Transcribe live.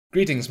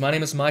Greetings, my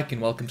name is Mike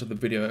and welcome to the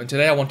video, and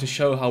today I want to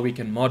show how we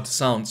can mod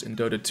sounds in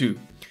Dota 2.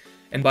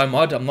 And by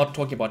mod, I'm not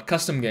talking about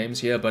custom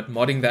games here, but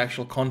modding the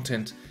actual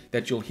content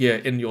that you'll hear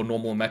in your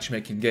normal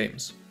matchmaking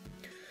games.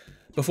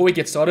 Before we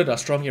get started, I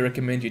strongly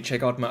recommend you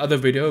check out my other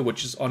video,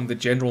 which is on the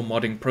general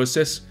modding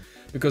process,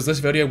 because this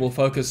video will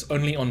focus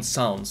only on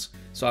sounds,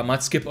 so I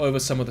might skip over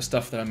some of the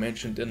stuff that I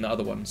mentioned in the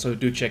other one, so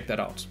do check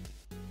that out.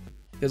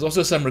 There's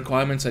also some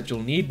requirements that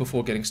you'll need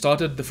before getting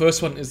started. The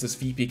first one is this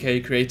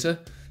VPK creator.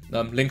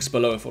 Links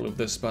below for all of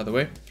this, by the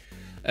way.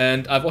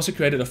 And I've also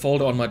created a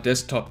folder on my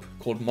desktop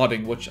called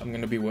modding, which I'm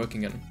going to be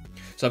working in.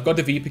 So I've got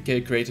the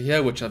VPK creator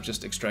here, which I've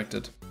just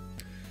extracted.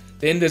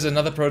 Then there's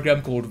another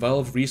program called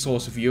Valve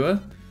Resource Viewer,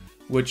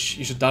 which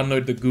you should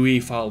download the GUI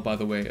file, by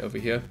the way, over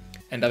here.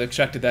 And I've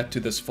extracted that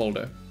to this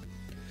folder.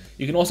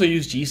 You can also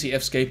use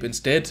GCFscape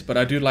instead, but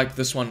I do like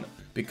this one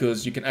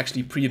because you can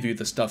actually preview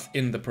the stuff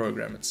in the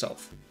program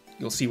itself.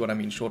 You'll see what I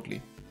mean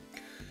shortly.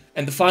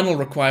 And the final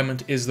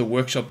requirement is the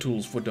workshop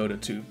tools for Dota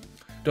 2.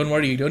 Don't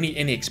worry, you don't need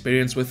any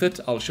experience with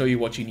it. I'll show you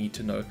what you need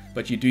to know,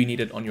 but you do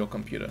need it on your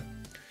computer.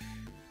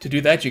 To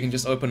do that, you can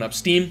just open up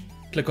Steam,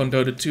 click on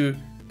Dota 2,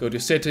 go to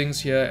Settings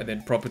here, and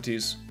then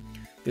Properties.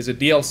 There's a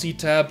DLC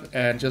tab,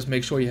 and just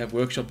make sure you have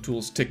workshop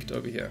tools ticked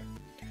over here.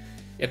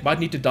 It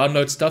might need to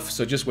download stuff,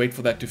 so just wait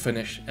for that to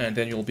finish, and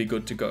then you'll be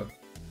good to go.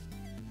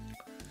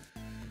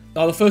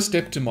 Now the first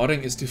step to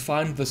modding is to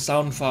find the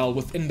sound file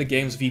within the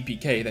game's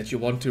VPK that you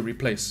want to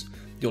replace.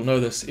 You'll know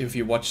this if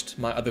you watched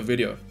my other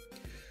video.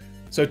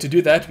 So to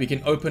do that, we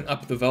can open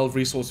up the Valve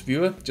Resource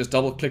Viewer, just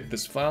double click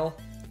this file,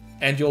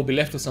 and you'll be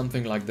left with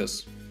something like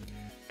this.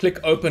 Click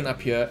open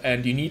up here,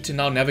 and you need to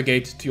now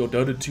navigate to your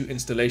Dota 2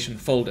 installation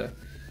folder.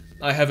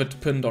 I have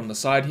it pinned on the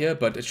side here,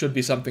 but it should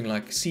be something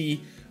like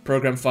C,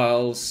 Program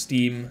Files,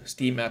 Steam,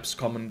 Steam Apps,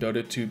 Common,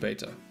 Dota 2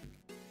 Beta,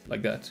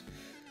 like that.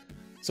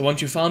 So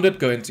once you found it,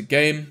 go into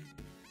Game,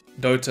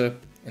 Dota,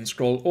 and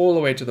scroll all the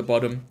way to the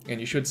bottom, and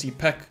you should see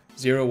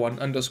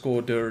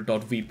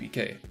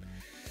pack01_dir.vpk.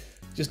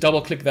 Just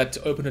double click that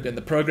to open it in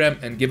the program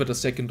and give it a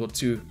second or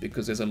two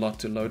because there's a lot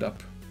to load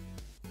up.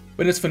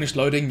 When it's finished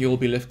loading, you'll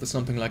be left with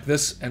something like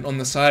this, and on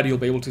the side you'll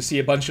be able to see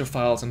a bunch of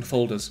files and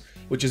folders,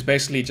 which is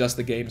basically just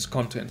the game's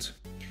content.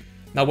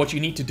 Now what you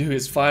need to do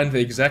is find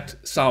the exact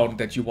sound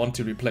that you want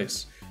to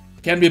replace.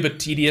 It can be a bit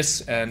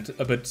tedious and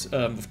a bit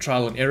of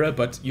trial and error,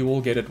 but you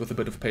will get it with a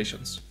bit of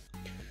patience.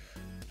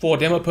 For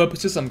demo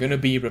purposes, I'm going to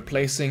be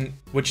replacing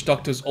Witch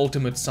Doctor's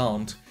ultimate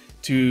sound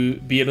to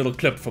be a little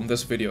clip from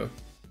this video.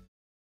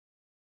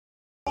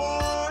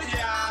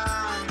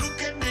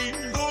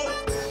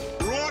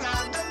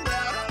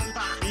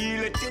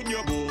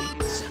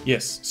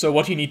 Yes, so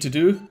what you need to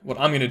do, what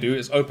I'm going to do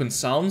is open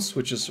sounds,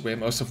 which is where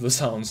most of the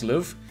sounds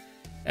live.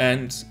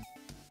 And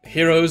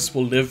heroes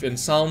will live in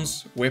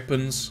sounds,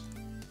 weapons,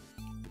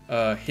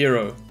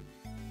 hero.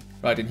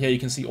 Right, and here you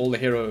can see all the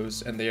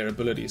heroes and their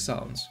ability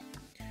sounds.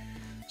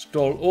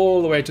 Scroll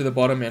all the way to the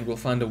bottom and we'll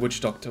find a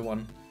Witch Doctor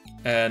one.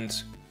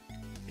 And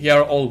here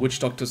are all Witch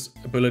Doctor's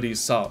abilities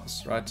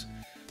sounds, right?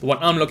 The one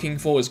I'm looking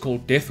for is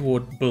called Death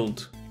Ward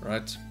Build,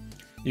 right?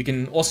 You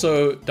can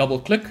also double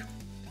click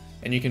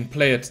and you can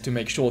play it to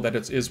make sure that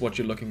it is what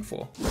you're looking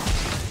for.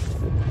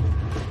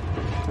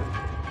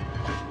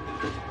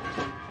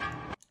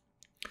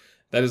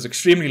 That is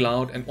extremely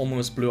loud and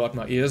almost blew out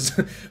my ears,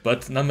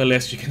 but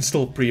nonetheless you can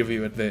still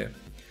preview it there.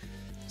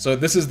 So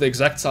this is the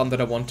exact sound that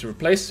I want to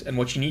replace, and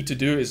what you need to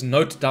do is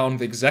note down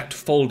the exact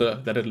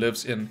folder that it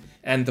lives in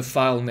and the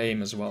file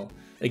name as well.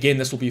 Again,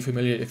 this will be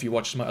familiar if you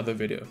watched my other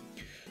video.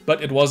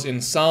 But it was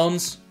in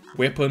sounds,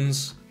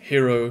 weapons,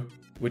 hero,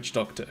 Witch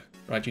Doctor,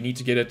 right? You need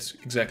to get it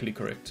exactly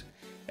correct.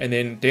 And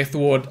then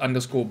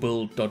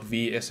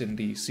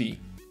deathward_build.vsndc.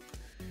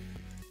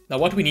 Now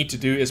what we need to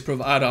do is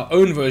provide our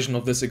own version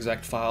of this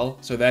exact file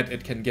so that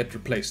it can get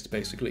replaced,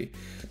 basically.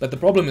 But the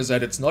problem is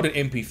that it's not an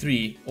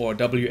MP3 or a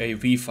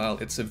WAV file,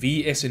 it's a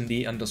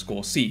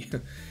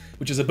vsnd_c,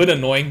 which is a bit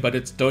annoying, but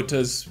it's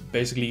Dota's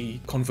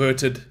basically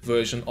converted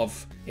version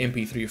of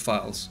MP3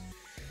 files.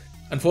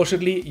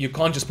 Unfortunately, you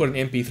can't just put an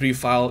MP3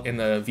 file in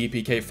a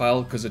VPK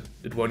file because it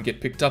won't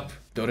get picked up.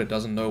 Dota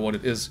doesn't know what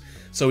it is,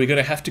 so we're going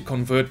to have to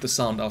convert the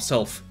sound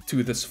ourselves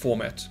to this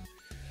format.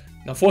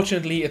 Now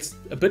fortunately, it's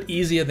a bit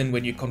easier than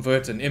when you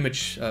convert an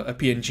image, a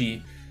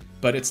PNG,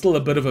 but it's still a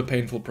bit of a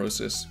painful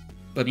process.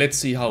 But let's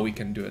see how we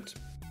can do it.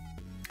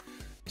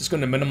 Just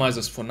going to minimize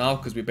this for now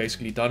because we're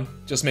basically done.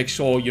 Just make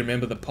sure you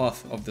remember the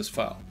path of this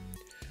file.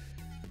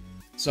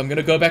 So I'm going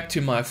to go back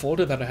to my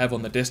folder that I have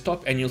on the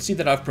desktop, and you'll see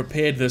that I've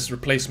prepared this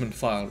replacement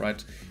file,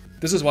 right?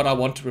 This is what I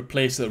want to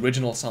replace the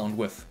original sound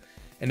with.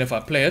 And if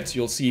I play it,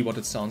 you'll see what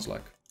it sounds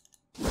like.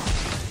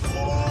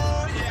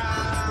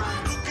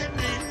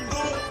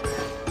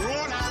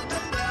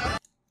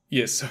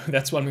 Yes, so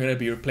that's what I'm going to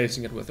be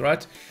replacing it with,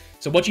 right?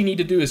 So what you need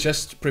to do is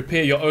just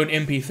prepare your own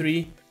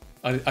MP3.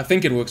 I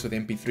think it works with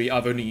MP3,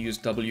 I've only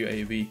used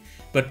WAV.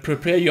 But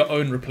prepare your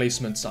own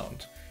replacement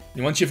sound.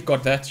 And once you've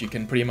got that, you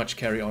can pretty much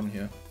carry on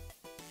here.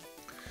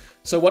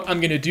 So what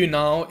I'm going to do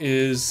now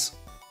is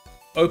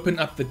open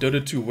up the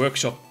Dota 2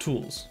 workshop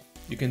tools.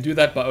 You can do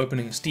that by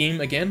opening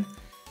Steam again,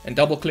 and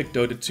double click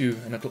Dota 2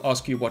 and it will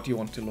ask you what you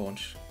want to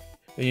launch.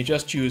 Then you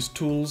just choose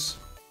Tools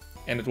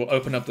and it will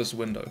open up this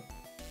window.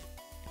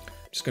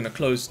 Just going to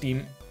close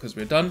Steam because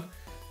we're done.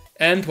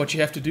 And what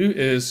you have to do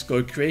is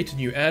go create a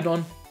new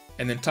add-on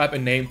and then type a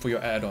name for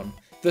your add-on.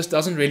 This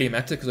doesn't really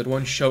matter because it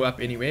won't show up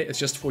anywhere, it's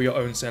just for your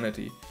own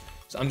sanity.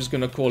 So I'm just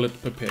going to call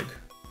it Pepeg.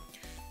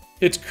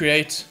 Hit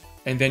create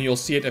and then you'll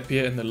see it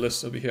appear in the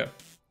list over here.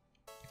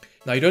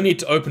 Now you don't need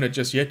to open it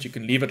just yet, you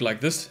can leave it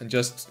like this and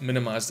just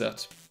minimize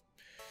that.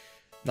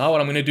 Now what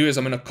I'm going to do is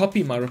I'm going to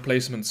copy my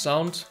replacement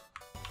sound,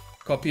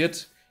 copy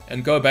it,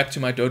 and go back to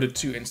my Dota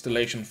 2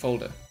 installation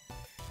folder.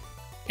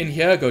 In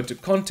here, go to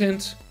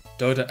Content,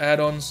 Dota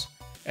Add-ons,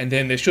 and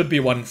then there should be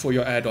one for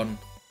your add-on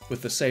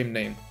with the same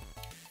name.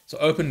 So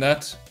open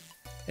that,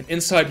 and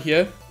inside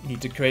here, you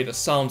need to create a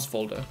Sounds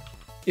folder.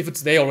 If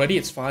it's there already,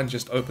 it's fine,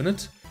 just open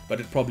it, but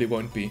it probably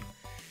won't be.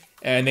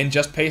 And then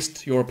just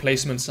paste your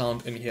replacement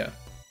sound in here.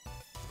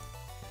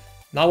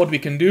 Now what we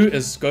can do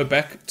is go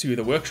back to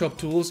the workshop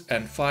tools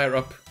and fire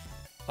up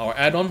our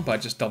add-on by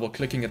just double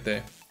clicking it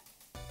there.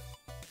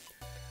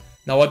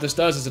 Now what this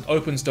does is it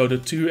opens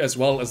Dota 2 as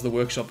well as the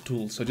workshop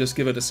tools, so just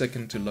give it a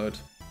second to load.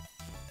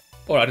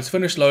 Alright, it's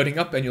finished loading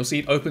up and you'll see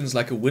it opens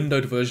like a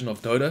windowed version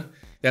of Dota.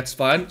 That's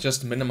fine,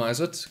 just minimize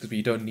it because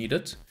we don't need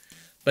it.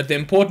 But the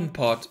important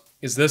part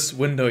is this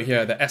window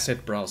here, the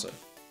asset browser.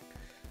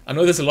 I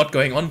know there's a lot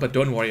going on, but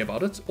don't worry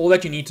about it. All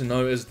that you need to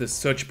know is this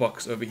search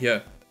box over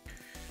here.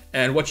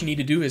 And what you need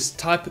to do is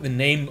type the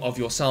name of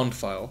your sound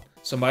file.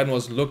 So mine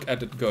was Look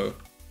at It Go.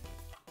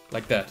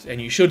 Like that.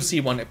 And you should see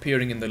one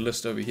appearing in the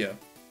list over here.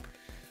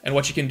 And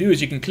what you can do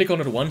is you can click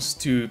on it once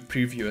to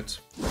preview it.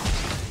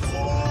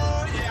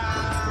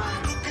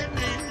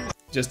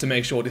 Just to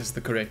make sure this is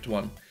the correct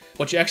one.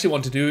 What you actually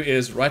want to do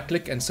is right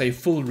click and say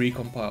Full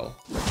Recompile.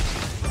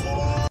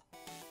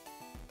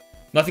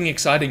 Nothing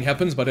exciting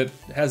happens, but it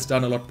has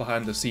done a lot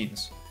behind the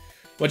scenes.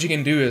 What you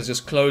can do is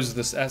just close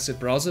this asset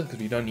browser because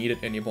we don't need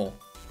it anymore.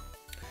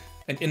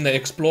 And in the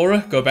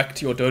Explorer, go back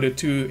to your Dota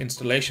 2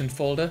 installation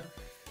folder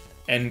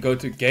and go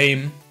to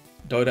Game,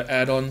 Dota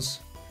Add-ons,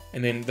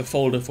 and then the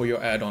folder for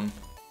your add-on.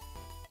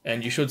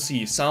 And you should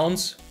see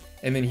Sounds,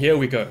 and then here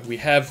we go. We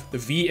have the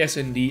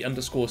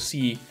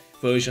vsnd_c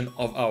version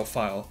of our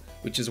file,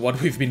 which is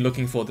what we've been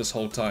looking for this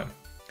whole time.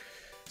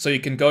 So you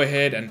can go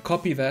ahead and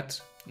copy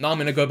that. Now I'm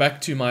going to go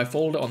back to my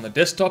folder on the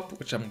desktop,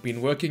 which I've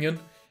been working in.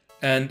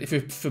 And if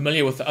you're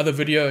familiar with the other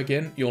video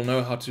again, you'll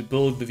know how to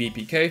build the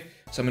VPK.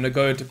 So I'm going to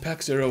go to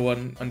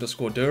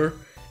pack01_dir,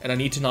 and I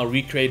need to now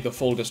recreate the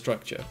folder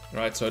structure,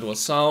 right? So it was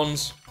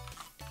Sounds,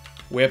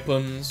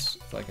 Weapons,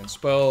 if I can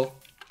spell,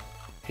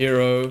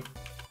 Hero,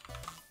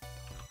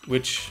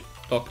 Witch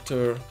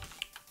Doctor,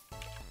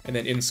 and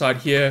then inside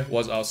here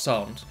was our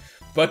sound.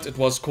 But it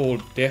was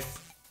called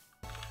Death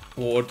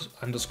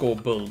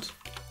Ward_build,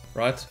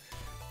 right?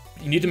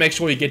 You need to make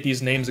sure you get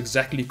these names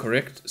exactly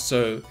correct,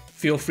 so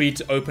feel free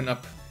to open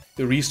up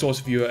the resource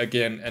viewer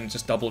again and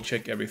just double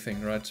check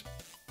everything, right?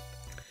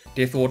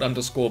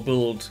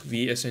 Deathward_build,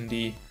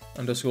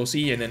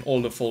 vsnd_c, and then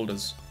all the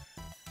folders.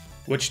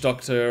 Witch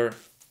Doctor,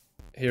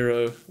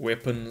 Hero,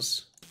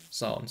 Weapons,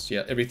 Sounds.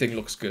 Yeah, everything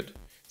looks good.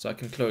 So I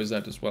can close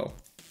that as well.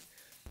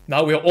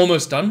 Now we're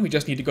almost done. We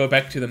just need to go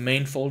back to the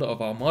main folder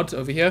of our mod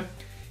over here,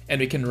 and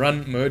we can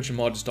run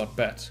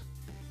mergemods.bat.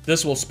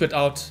 This will spit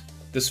out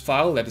this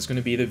file that is going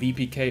to be the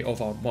VPK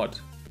of our mod.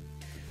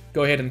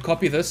 Go ahead and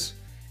copy this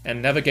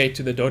and navigate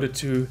to the Dota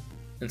 2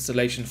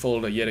 installation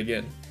folder yet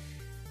again.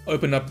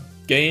 Open up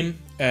Game,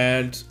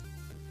 and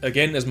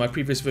again, as my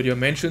previous video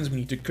mentions, we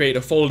need to create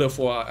a folder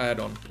for our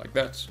add-on, like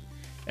that,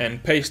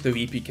 and paste the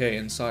VPK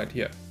inside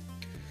here.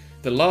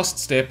 The last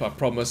step, I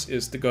promise,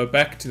 is to go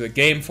back to the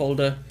Game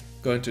folder,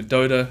 go into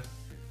Dota,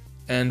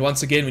 and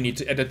once again we need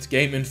to edit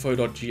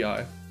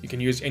gameinfo.gi. You can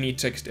use any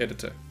text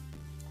editor.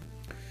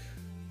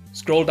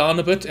 Scroll down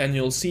a bit and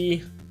you'll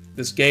see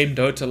this Game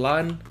Dota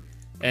line,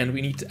 and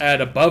we need to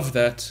add above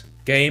that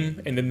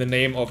Game and then the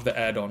name of the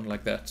add-on,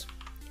 like that.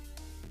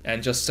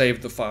 And just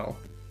save the file.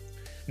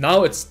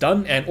 Now it's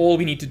done, and all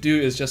we need to do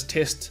is just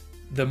test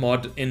the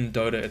mod in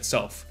Dota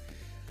itself.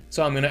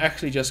 So I'm going to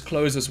actually just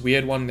close this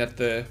weird one that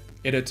the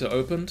editor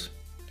opened,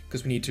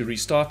 because we need to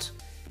restart,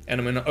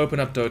 and I'm going to open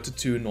up Dota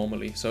 2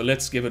 normally. So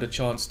let's give it a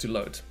chance to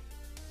load.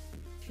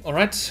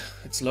 Alright,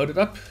 it's loaded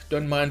up.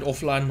 Don't mind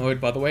offline mode,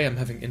 by the way, I'm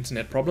having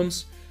internet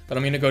problems. But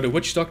I'm going to go to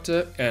Witch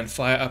Doctor and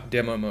fire up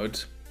demo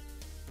mode.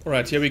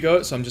 Alright, here we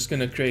go. So I'm just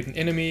going to create an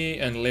enemy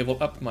and level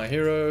up my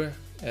hero.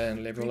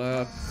 And level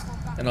up,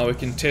 and now we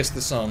can test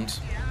the sound.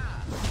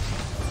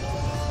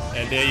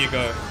 And there you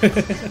go.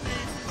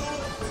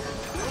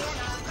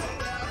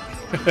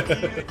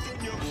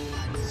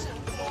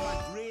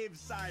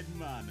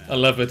 I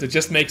love it. It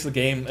just makes the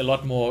game a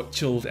lot more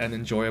chilled and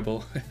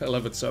enjoyable. I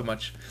love it so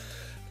much.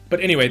 But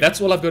anyway,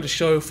 that's all I've got to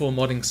show for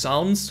modding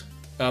sounds.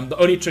 The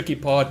only tricky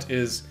part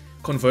is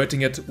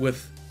converting it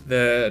with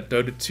the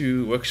Dota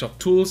 2 workshop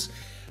tools.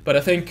 But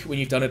I think when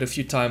you've done it a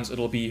few times,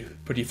 it'll be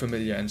pretty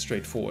familiar and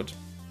straightforward.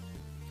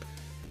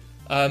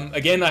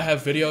 Again, I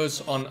have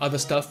videos on other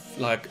stuff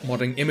like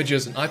modding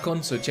images and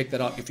icons, so check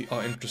that out if you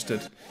are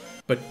interested.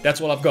 But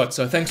that's all I've got.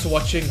 So thanks for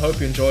watching.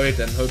 Hope you enjoyed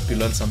and hope you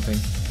learned something.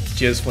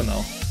 Cheers for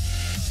now.